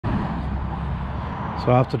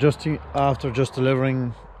So after just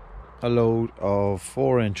delivering a load of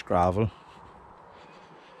 4-inch gravel,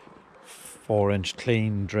 4-inch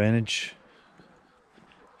clean drainage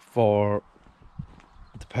for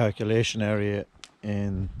the percolation area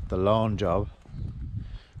in the lawn job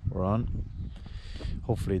we're on,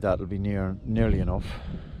 hopefully that'll be nearly enough.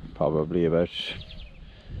 Probably about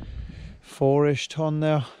 4-ish ton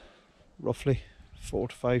there, roughly 4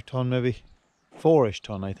 to 5 ton, maybe 4-ish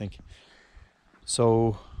ton I think.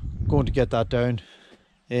 So I'm going to get that down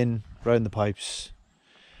in round the pipes,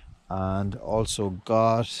 and also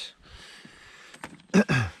got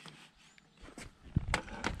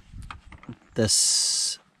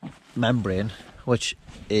this membrane which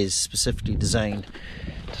is specifically designed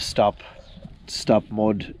to stop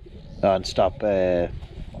mud and stop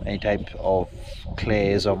any type of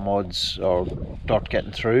clays or muds or dirt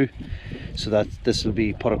getting through, so that this will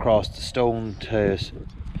be put across the stone to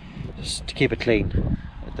keep it clean.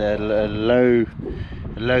 It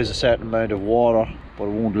allows a certain amount of water, but it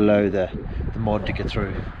won't allow the mud to get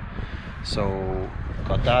through. So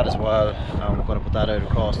got that as well, and we're going to put that out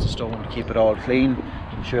across the stone to keep it all clean,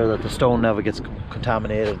 ensure that the stone never gets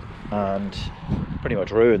contaminated and pretty much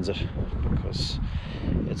ruins it, because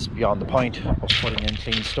it's beyond the point of putting in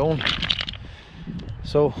clean stone.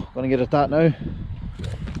 So I'm going to get at that now. I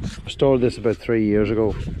installed this about 3 years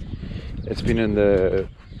ago. It's been in the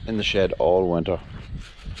shed all winter.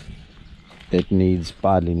 It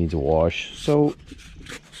badly needs a wash, so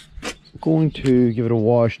I'm going to give it a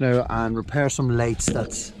wash now and repair some lights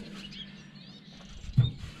that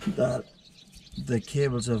the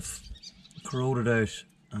cables have corroded out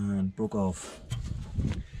and broke off.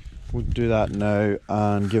 We'll do that now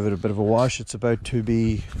and give it a bit of a wash. It's about to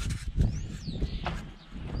be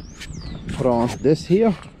put on this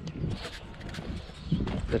here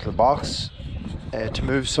little box to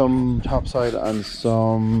move some topsoil and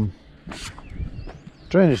some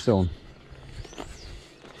drainage stone,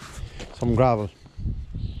 some gravel.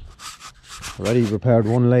 Already repaired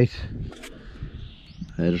one light.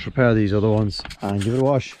 Just repair these other ones and give it a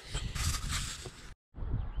wash.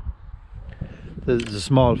 This is a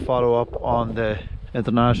small follow-up on the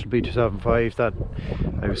International B275 that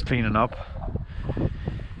I was cleaning up.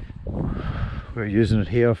 We're using it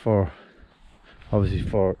here for, obviously,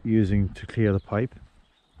 for using to clear the pipe,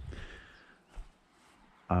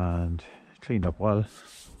 and cleaned up well.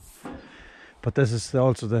 But this is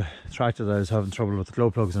also the tractor that is having trouble with the glow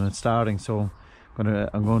plugs, and it's starting, so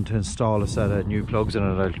I'm going to install a set of new plugs in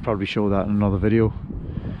it. I'll probably show that in another video.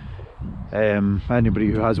 Anybody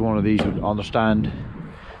who has one of these would understand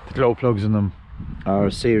the glow plugs in them are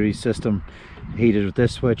a series system heated with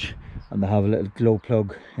this switch, and they have a little glow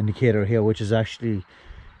plug indicator here, which is actually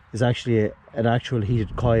an actual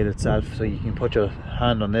heated coil itself, so you can put your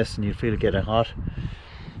hand on this and you feel it getting hot,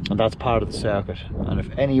 and that's part of the circuit. And if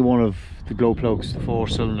any one of the glow plugs, the 4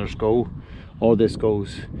 cylinders go, or this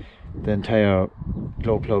goes, the entire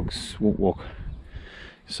glow plugs won't work.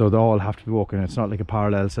 So they all have to be working. It's not like a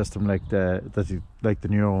parallel system like the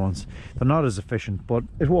newer ones. They're not as efficient, but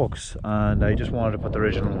it works, and I just wanted to put the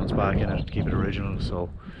original ones back in it to keep it original, so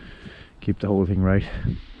keep the whole thing right.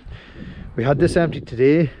 We had this empty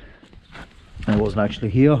today, I wasn't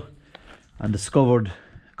actually here, and discovered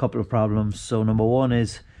a couple of problems. So number one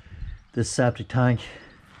is this septic tank,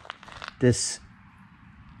 this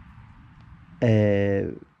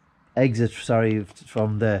exit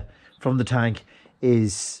from the tank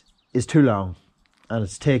is too long, and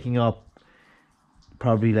it's taking up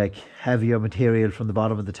probably like heavier material from the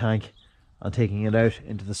bottom of the tank and taking it out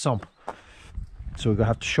into the sump. So we're going to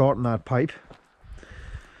have to shorten that pipe.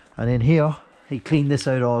 And in here he cleaned this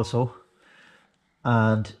out also,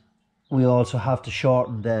 and we also have to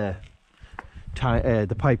shorten the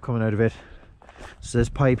pipe coming out of it. So this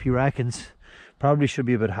pipe, he reckons, probably should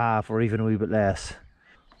be about half or even a wee bit less.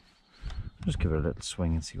 Just give her a little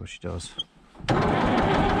swing and see what she does.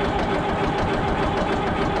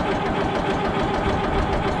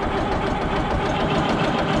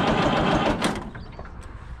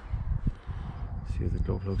 See if the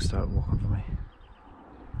glow plugs start working for me.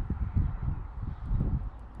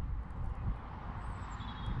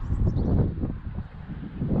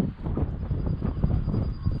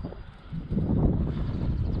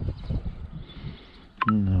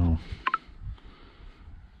 No.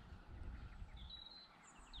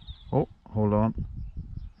 Oh, hold on.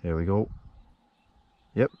 Here we go.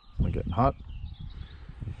 Yep, we're getting hot.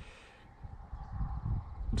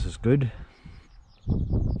 This is good.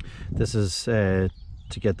 This is to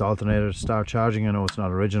get the alternator to start charging. I know it's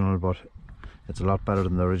not original, but it's a lot better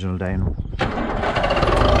than the original dyno.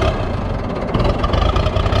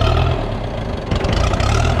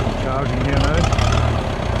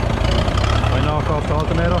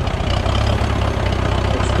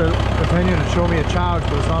 menu and show me a charge,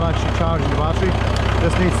 but it's not actually charging the battery.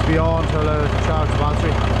 This needs to be on to allow it to charge the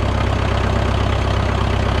battery.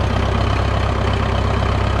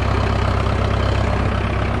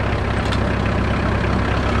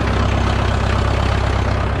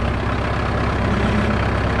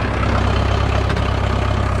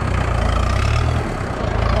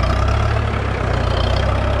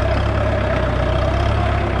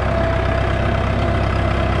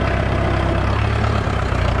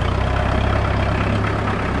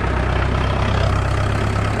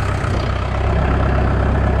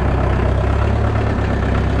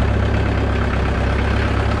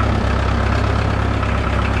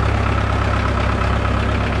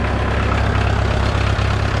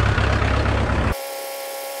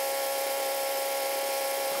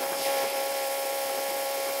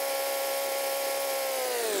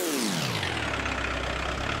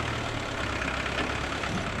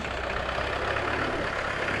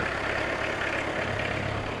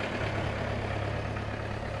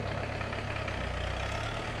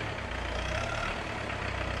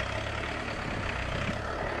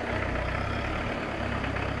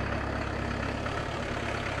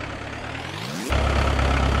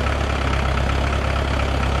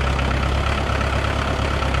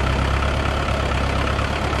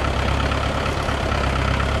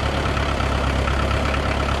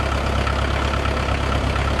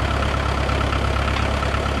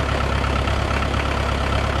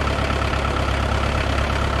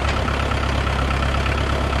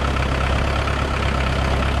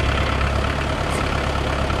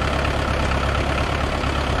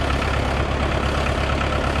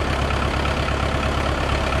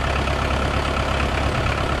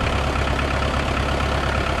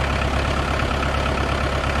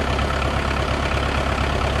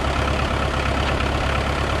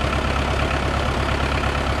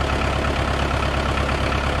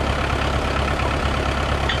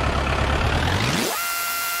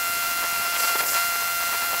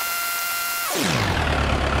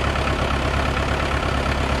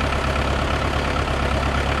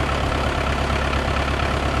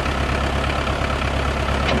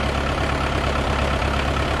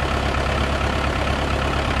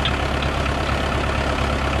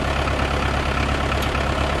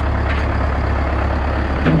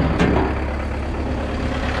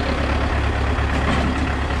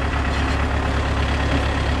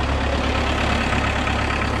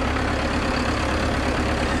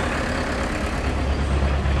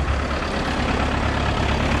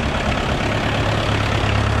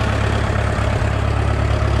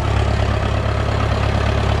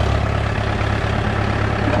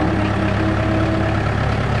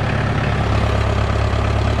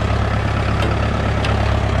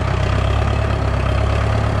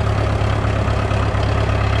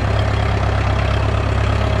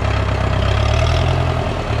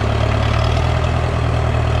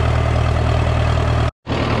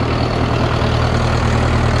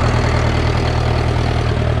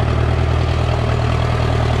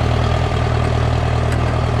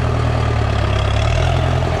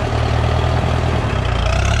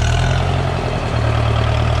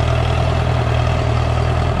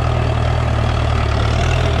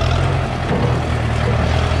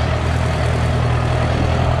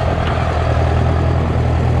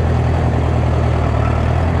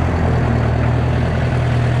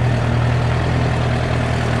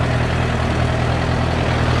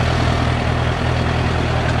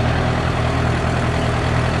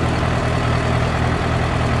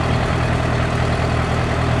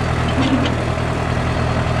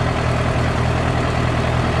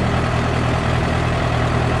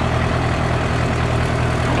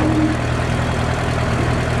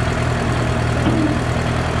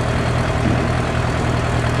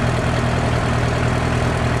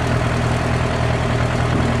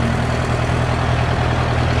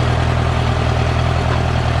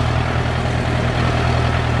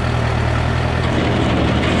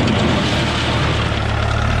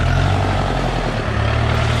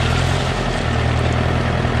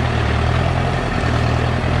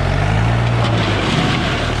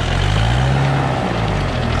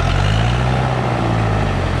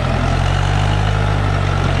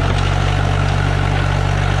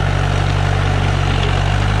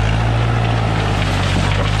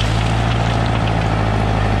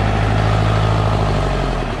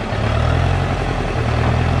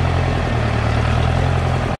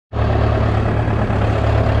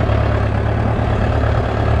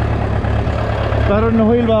 Better than the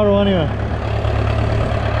wheelbarrow anyway.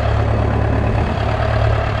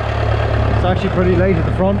 It's actually pretty light at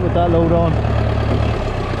the front with that load on.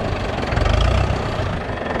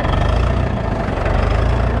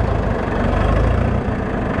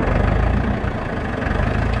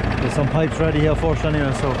 There's some pipes ready here first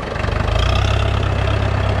anyway, so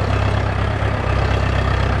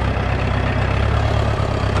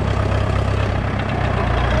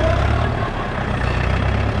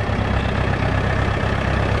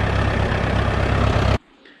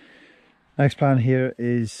next plan here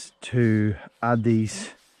is to add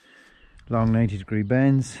these long 90-degree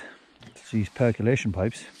bends, these percolation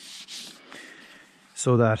pipes,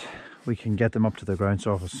 so that we can get them up to the ground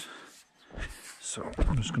surface. So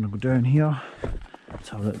I'm just going to go down here, let's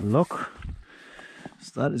have a little look.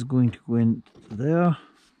 So that is going to go in there,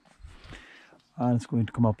 and it's going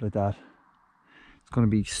to come up like that. It's going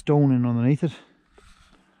to be stone in underneath it,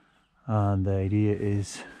 and the idea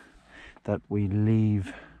is that we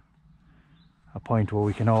leave a point where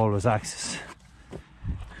we can always access.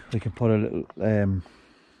 We can put a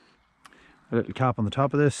little cap on the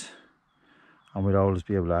top of this, and we'll always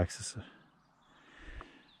be able to access it.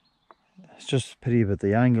 It's just a pity about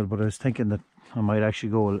the angle, but I was thinking that I might actually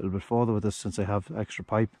go a little bit further with this since I have extra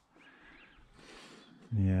pipe.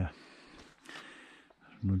 Yeah,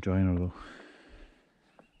 no joiner though.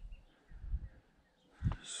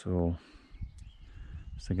 So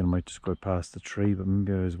I was thinking I might just go past the tree, but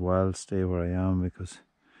maybe I as well stay where I am, because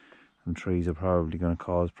them trees are probably going to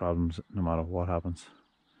cause problems no matter what happens.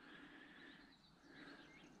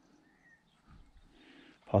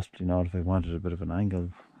 Possibly not if I wanted a bit of an angle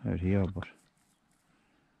out here, but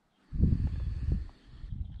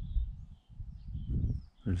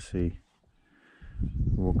we'll see.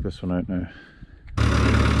 We'll work this one out now.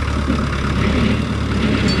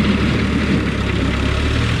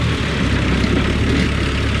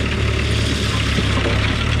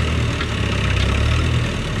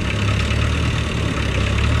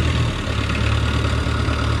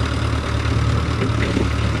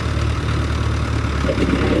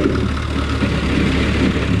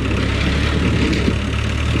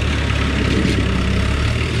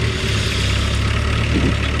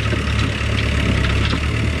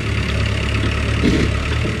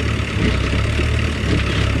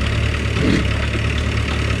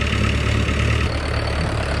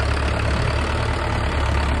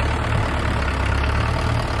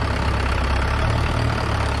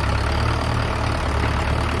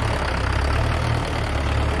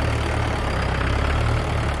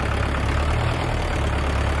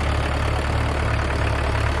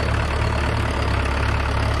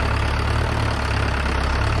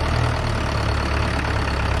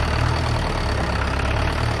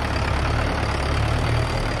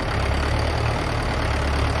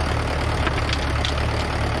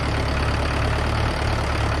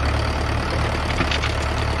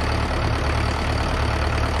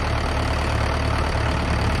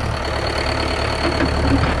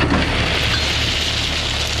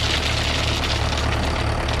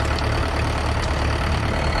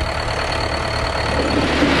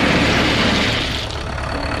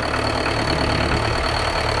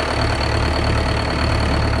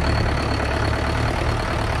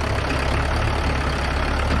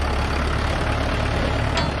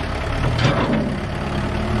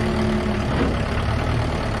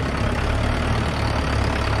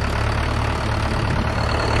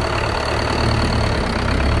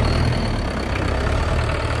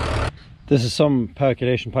 This is some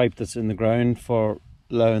percolation pipe that's in the ground for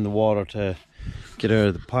allowing the water to get out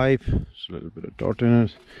of the pipe. There's a little bit of dirt in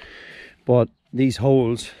it, but these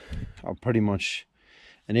holes are pretty much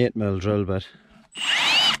an 8mm drill bit.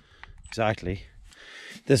 Exactly.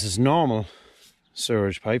 This is normal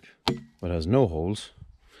sewerage pipe, but has no holes.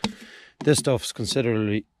 This stuff's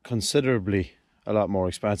considerably a lot more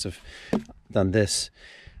expensive than this,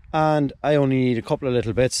 and I only need a couple of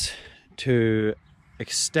little bits to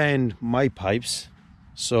extend my pipes.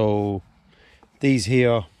 So these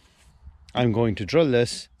here, I'm going to drill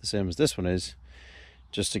this the same as this one is,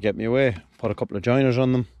 just to get me away. Put a couple of joiners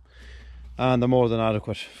on them, and they're more than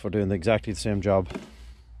adequate for doing exactly the same job.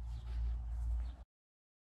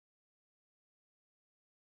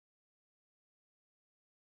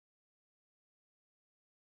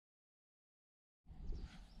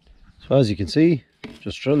 So as you can see,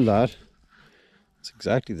 just drill that. It's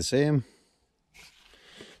exactly the same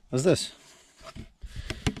as this.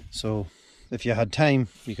 So if you had time,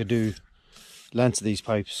 you could do lengths of these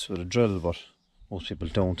pipes with a drill, but most people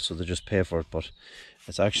don't, so they just pay for it. But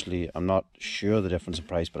it's actually, I'm not sure the difference in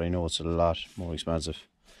price, but I know it's a lot more expensive.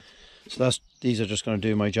 So these are just going to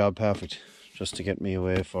do my job perfect, just to get me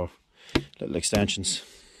away for little extensions.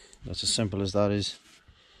 That's as simple as that is.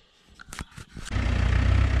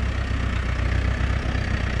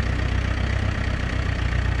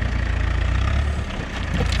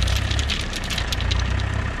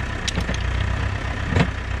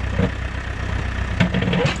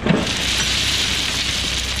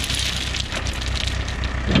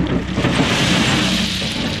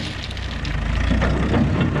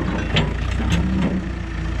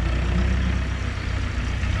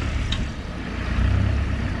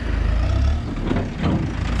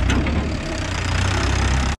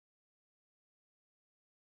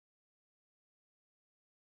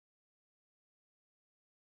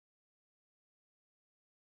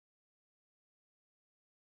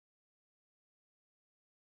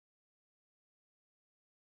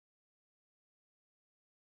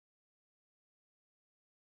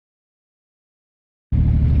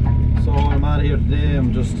 pad here today.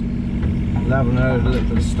 I'm just leveling out a little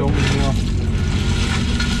bit of stone here.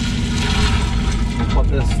 We'll put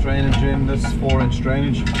this drainage in, this 4-inch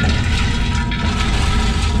drainage.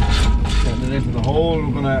 Getting it into the hole.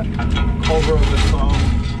 We're going to cover it with some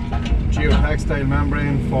geotextile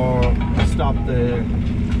membrane to stop the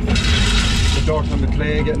dirt and the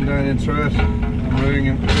clay getting down in through it and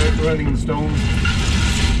ruining the stone.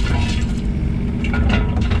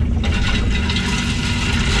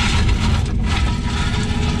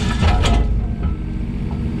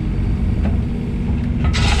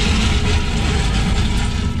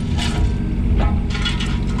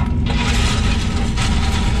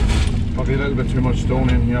 Probably a little bit too much stone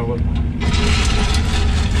in here, but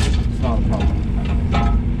it's not a problem.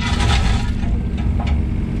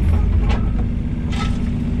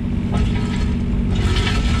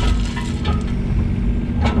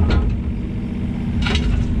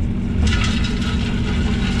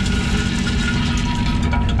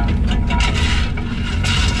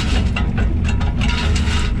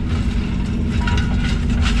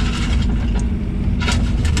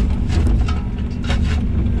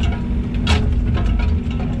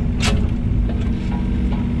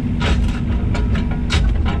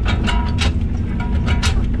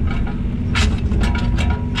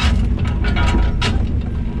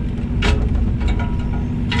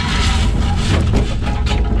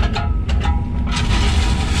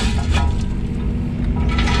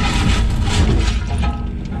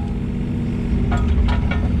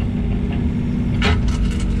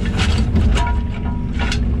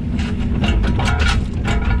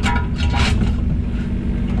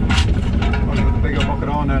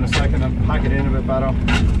 Pack it in a bit better.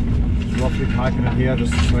 Just roughly packing it here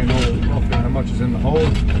just so I know roughly how much is in the hole.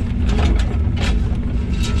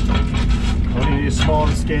 Only need a small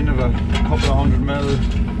skin of a couple of 100 mil,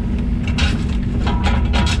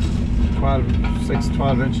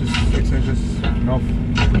 12 inches, 6 inches, enough.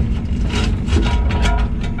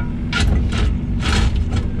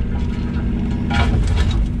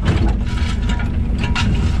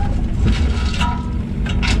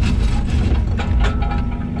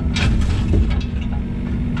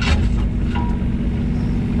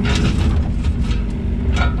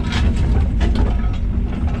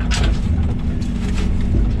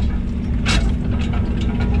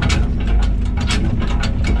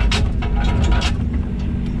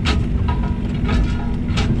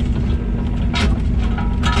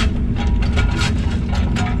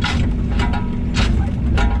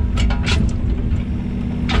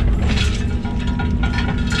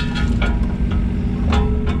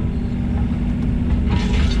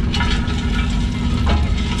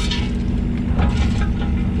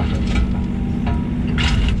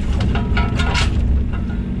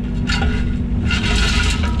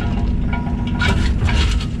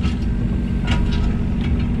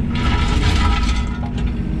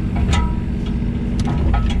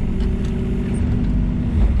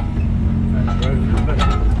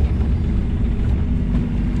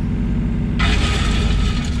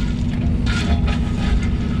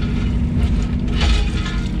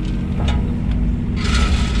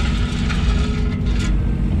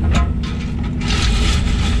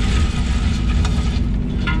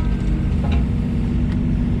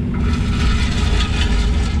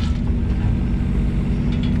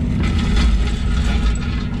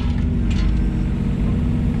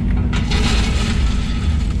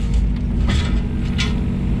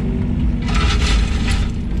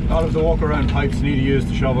 A lot of the walk around pipes need to use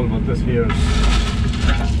the shovel, but this here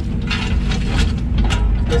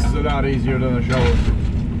is a lot easier than a shovel.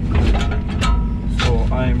 So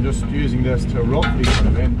I'm just using this to roughly put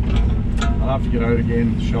it in. I'll have to get out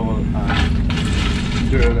again with the shovel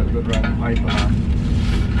and do a little bit around the pipe and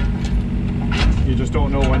that. You just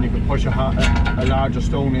don't know when you can push a larger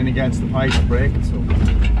stone in against the pipe and break it. So.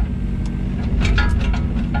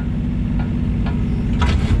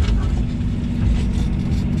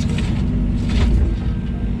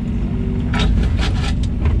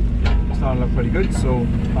 Look pretty good, so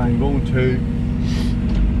I'm going to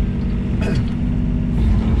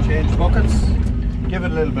change buckets, give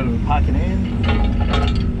it a little bit of a packing in.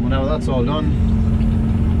 Whenever that's all done,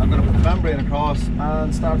 I'm going to put the membrane across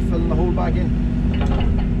and start filling the hole back in.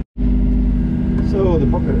 So the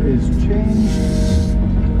bucket is changed.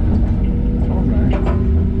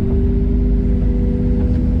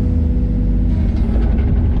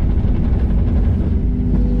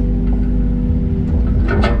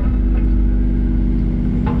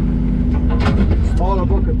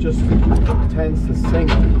 Just tends to sink.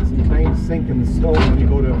 It's inclined to sink in the stone when you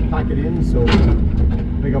go to pack it in, so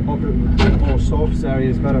bigger bucket with more surface area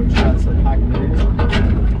is better chance of packing it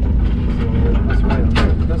in. That's right.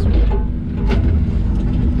 That's right.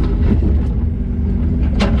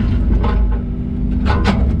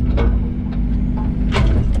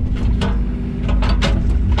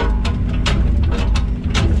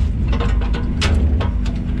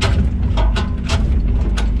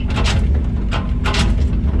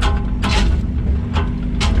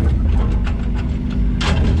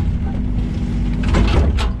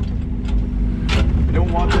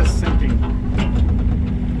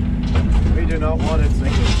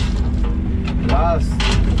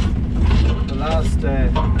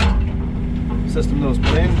 System that was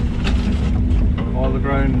put in, all the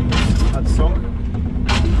ground had sunk.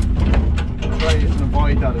 Try and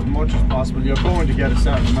avoid that as much as possible. You're going to get a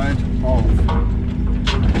certain amount of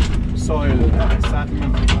soil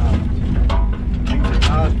settlement and things like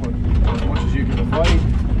that, but as much as you can avoid,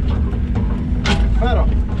 better.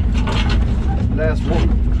 Less work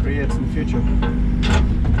it creates in the future.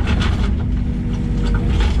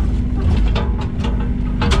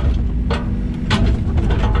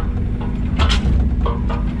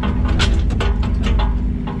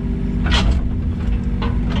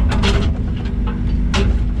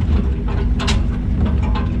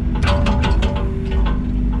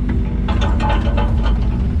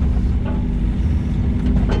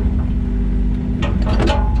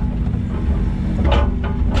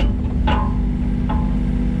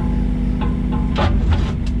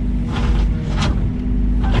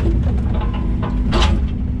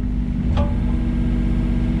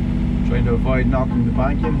 Trying to avoid knocking the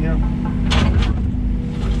bank in here.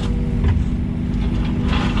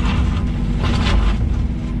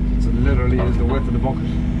 So it literally is the width of the bucket.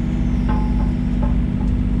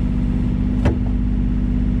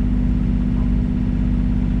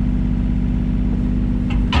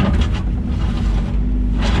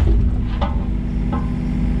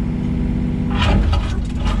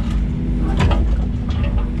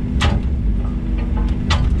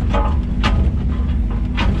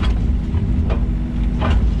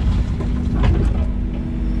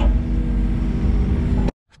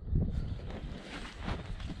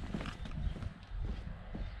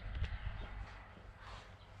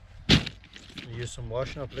 Use some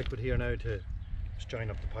washing up liquid here now to just join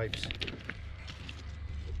up the pipes.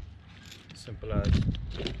 Simple as.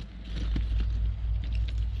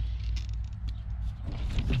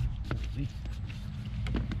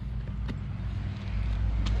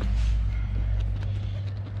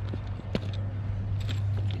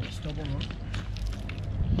 Stubborn one.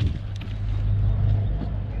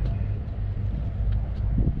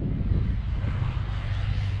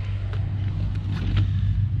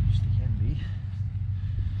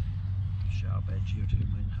 Geotextile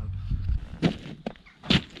might help.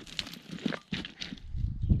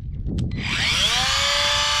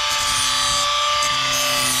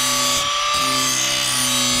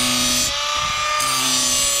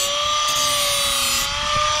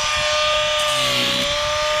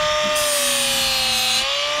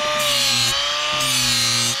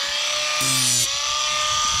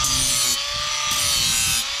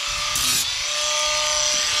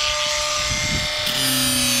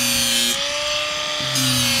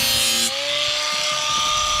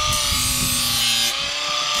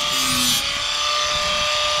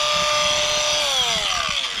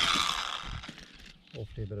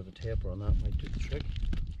 Hopefully a bit of a taper on that might do the trick.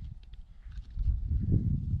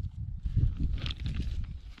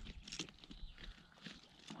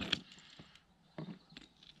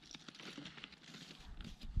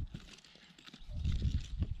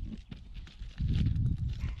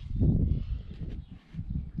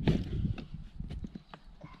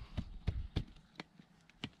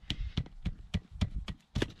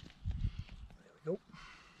 There we go.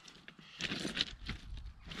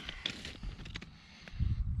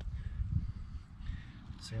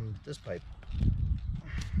 Same with this pipe.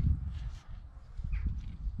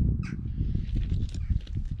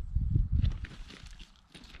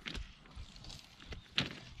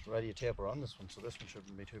 It's already a taper on this one, so this one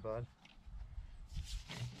shouldn't be too bad.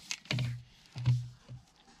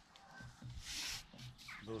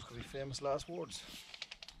 Those could be famous last words.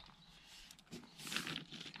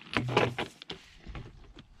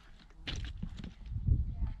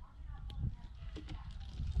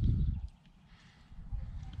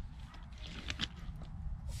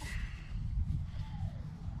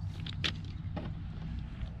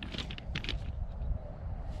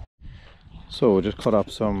 So we just cut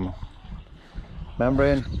up some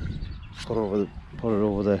membrane, put it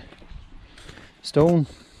over the stone.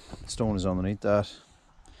 The stone is underneath that,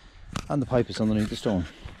 and the pipe is underneath the stone.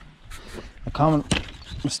 A common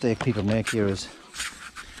mistake people make here is,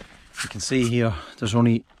 you can see here, there's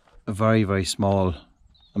only a very, very small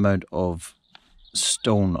amount of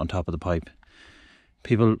stone on top of the pipe.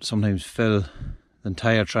 People sometimes fill the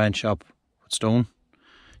entire trench up with stone.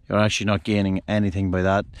 You're actually not gaining anything by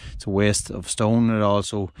that. It's a waste of stone. It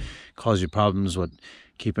also causes you problems with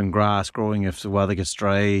keeping grass growing if the weather gets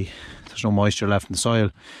dry. There's no moisture left in the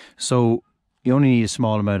soil. So you only need a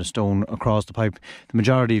small amount of stone across the pipe. The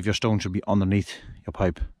majority of your stone should be underneath your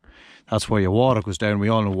pipe. That's where your water goes down. We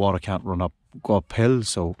all know water can't go uphill,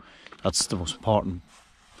 so that's the most important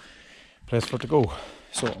place for it to go.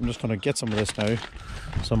 So I'm just going to get some of this now,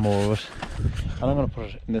 some more of it, and I'm going to put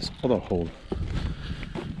it in this other hole,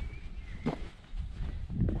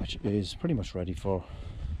 which is pretty much ready to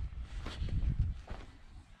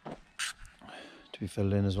be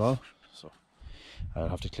filled in as well. So I'll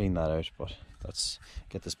have to clean that out, but let's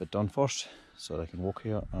get this bit done first so that I can walk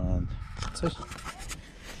here, and that's it.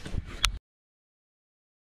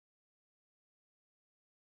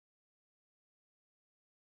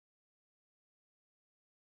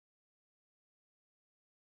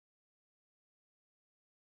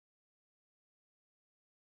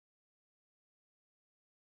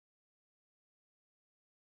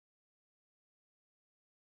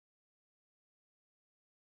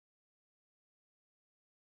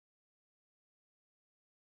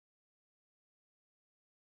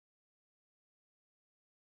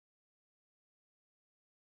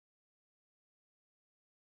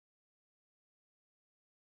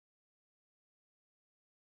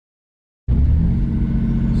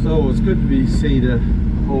 So it's good to see the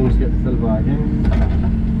holes getting filled back in.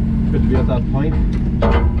 Good to be at that point.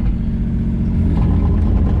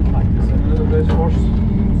 Pack this in a little bit first.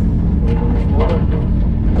 Put it on the water.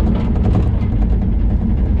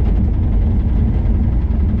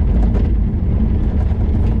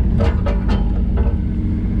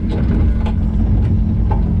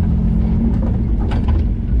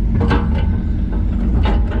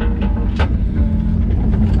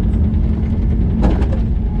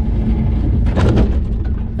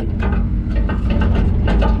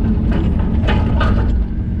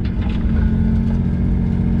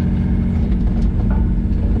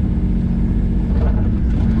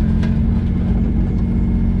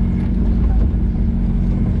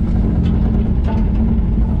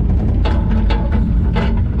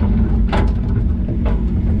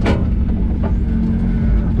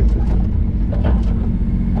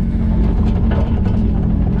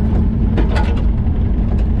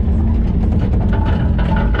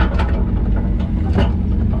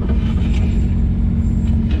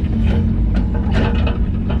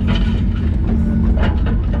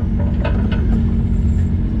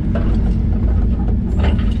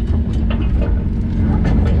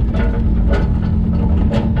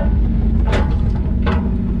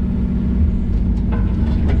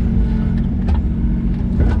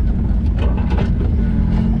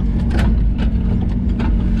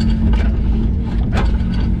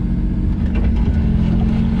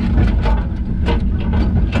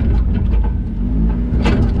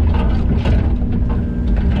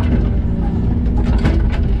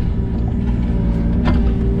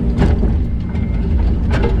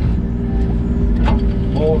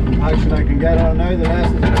 I can get on now, the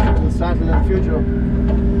rest will settle in the future.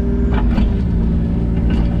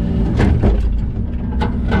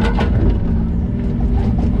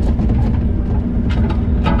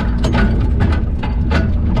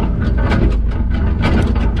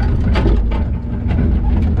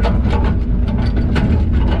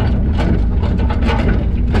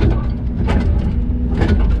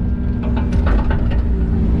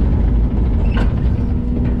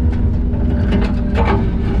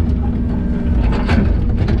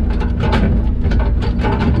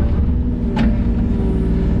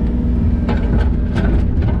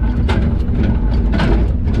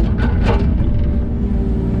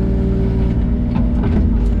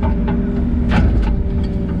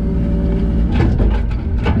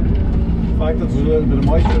 There's a little bit of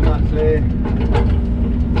moisture in that clay.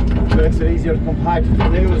 It makes it easier to compact. If the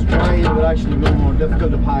clay was dry, it would actually be more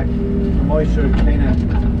difficult to pack. The moisture kind of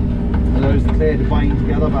allows the clay to bind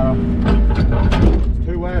together better. If it's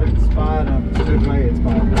too wet, it's bad, and if it's too dry, it's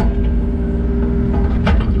bad.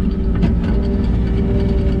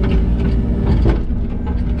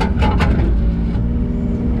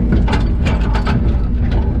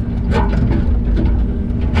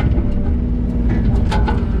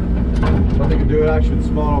 Do it actually with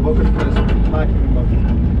smaller buckets for this packing, but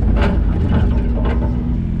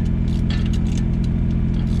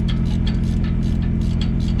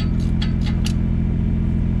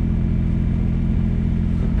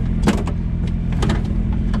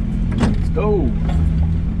let's go.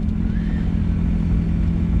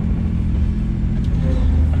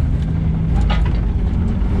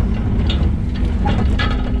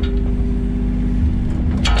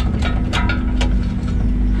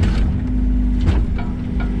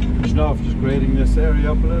 grading this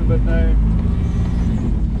area up a little bit now.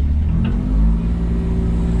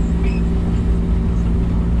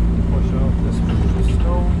 Push off this bit of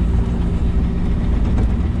stone.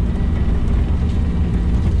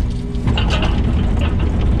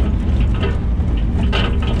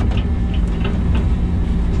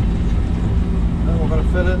 Then we're going to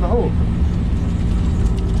fill in the hole.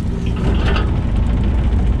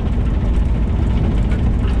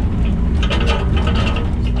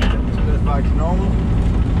 Back to normal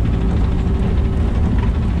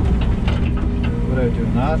without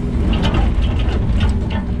doing that.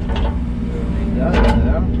 Need that in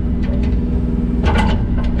there.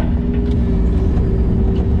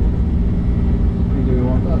 We do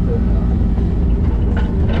want that in there.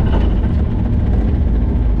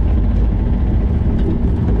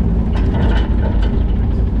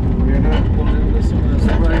 We're now pulling into some of this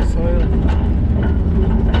dry soil.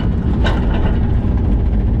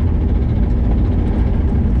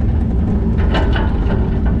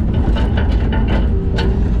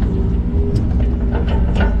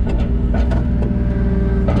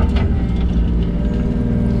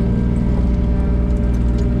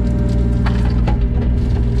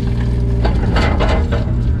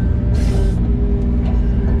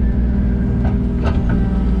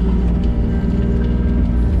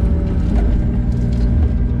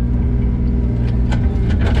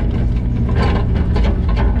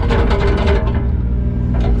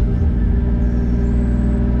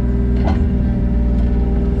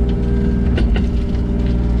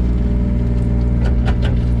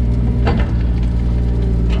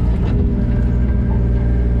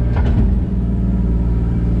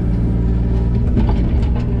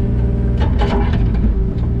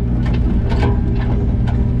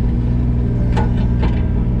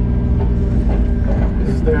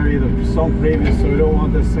 Sunk previous, so we don't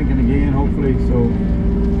want this sinking again, hopefully. So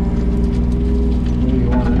really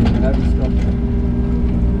want any heavy stuff.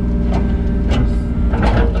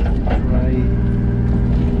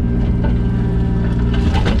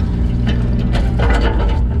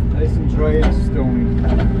 Nice and dry and stony.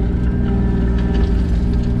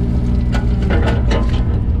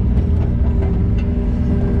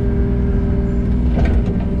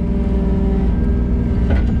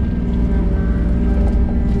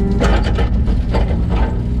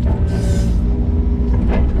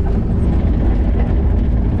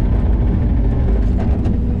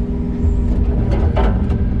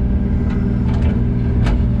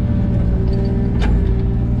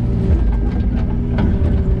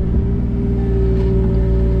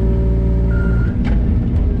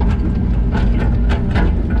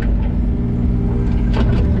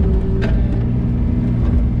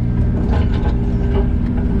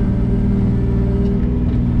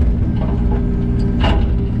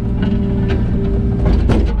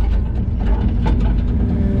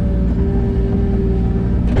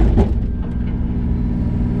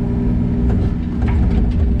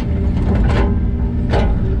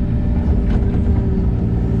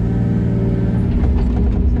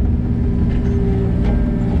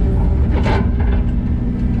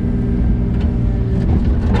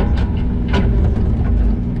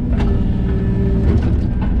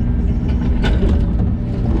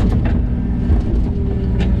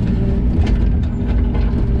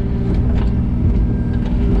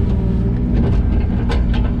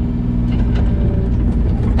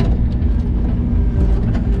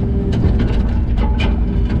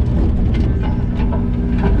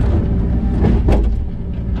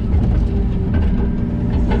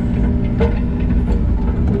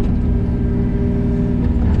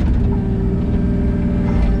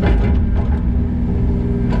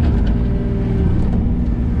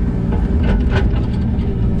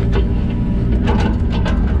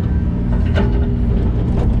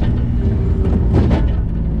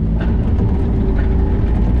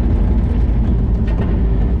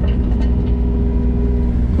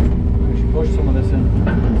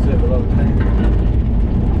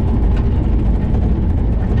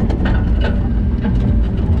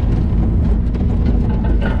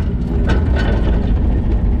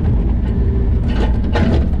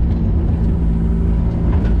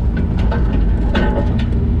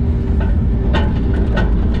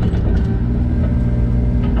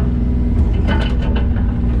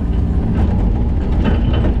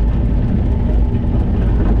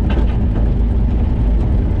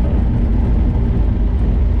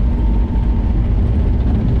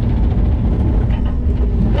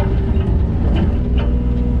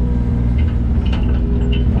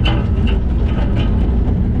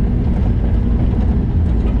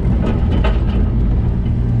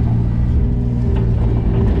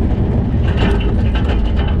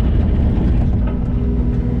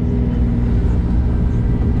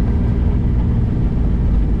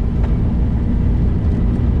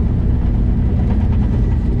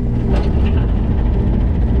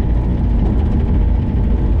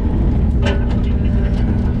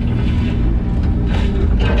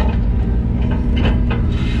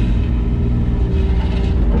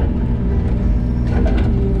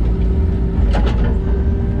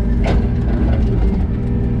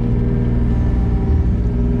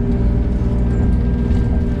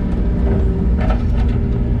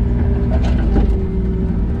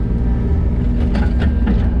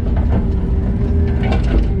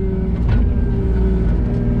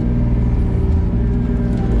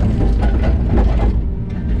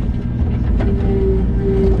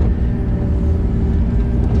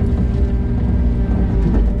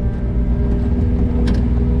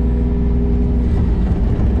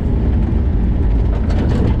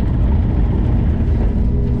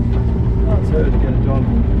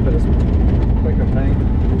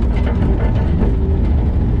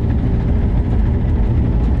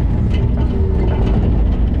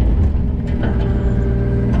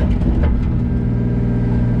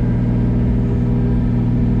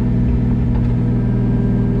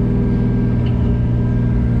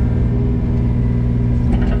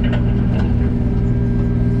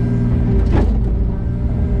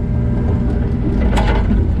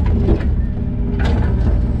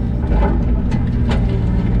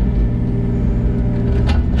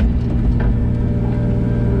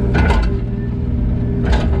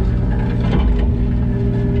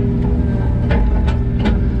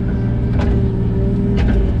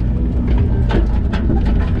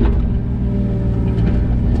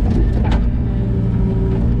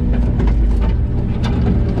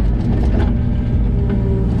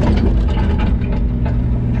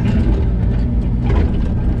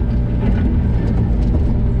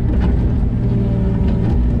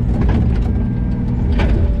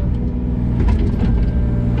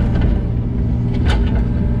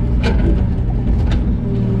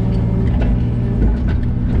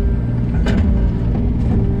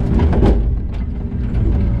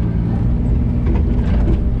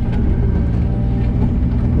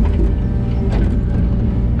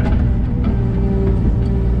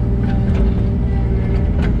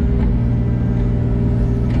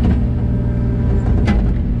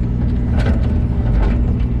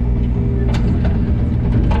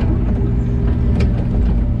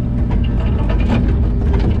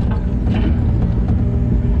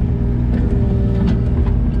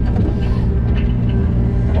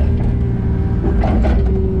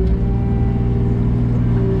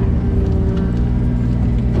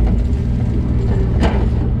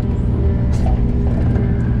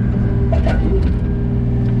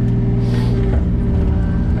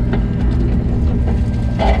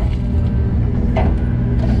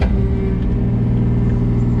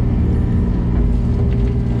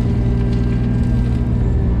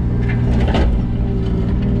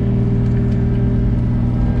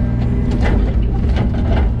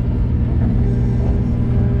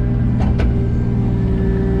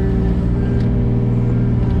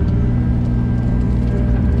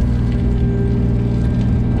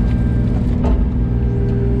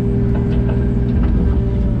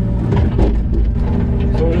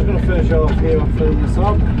 here I'm filling this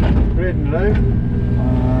up, grading it out,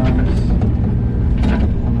 and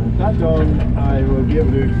when that's done I will be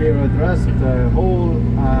able to clear out the rest of the hole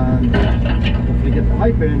and hopefully get the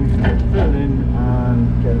pipe in, fill it in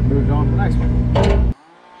and get it moved on to the next one. I'm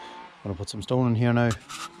going to put some stone in here now,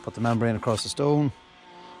 put the membrane across the stone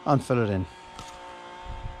and fill it in.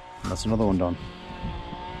 And that's another one done.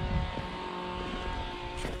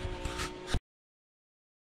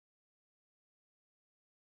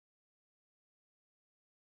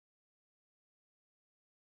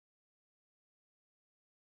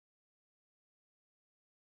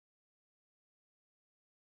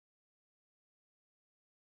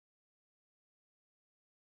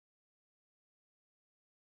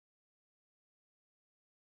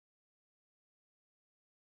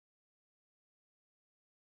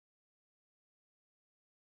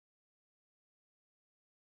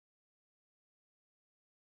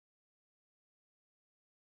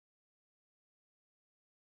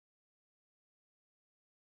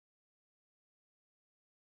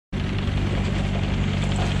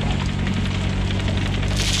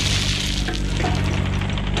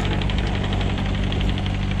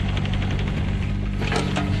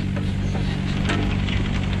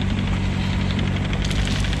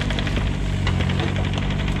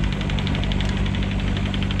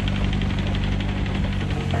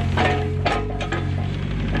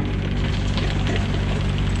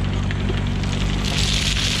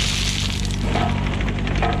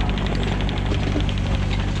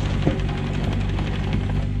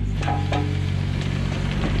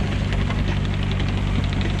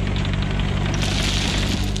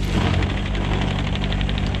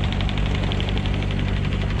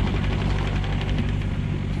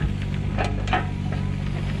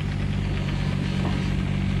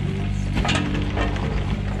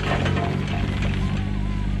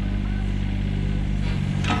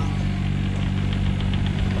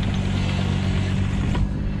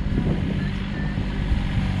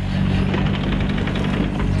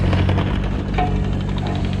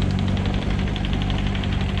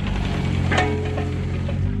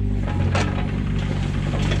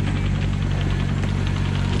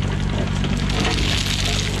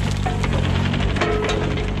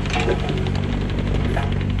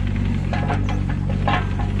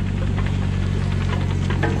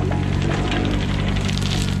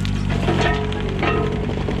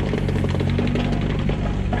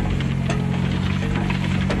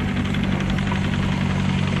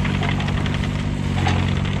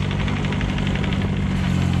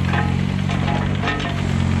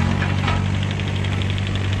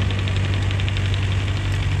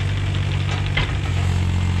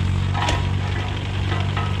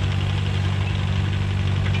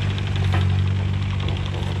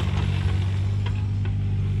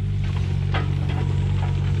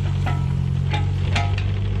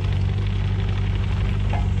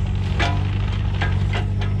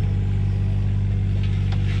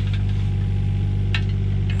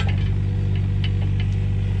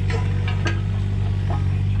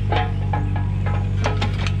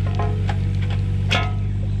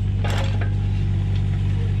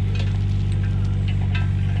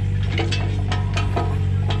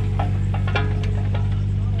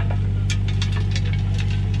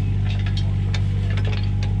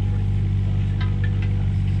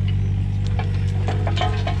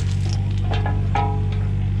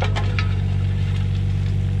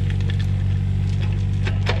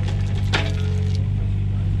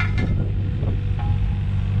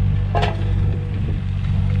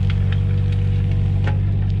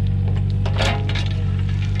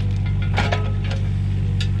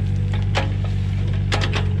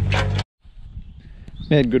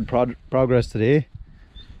 Made good progress today.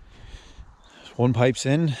 One pipe's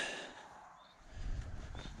in,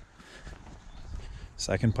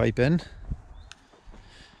 second pipe in,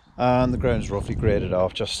 and the ground's roughly graded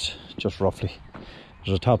off, just roughly.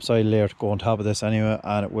 There's a topsoil layer to go on top of this anyway,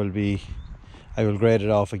 and it will be, I will grade it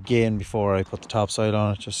off again before I put the topsoil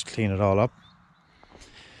on it, just clean it all up.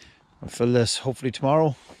 I'll fill this hopefully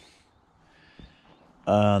tomorrow,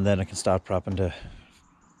 and then I can start prepping to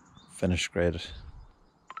finish grade it.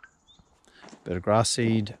 Bit of grass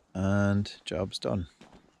seed and job's done.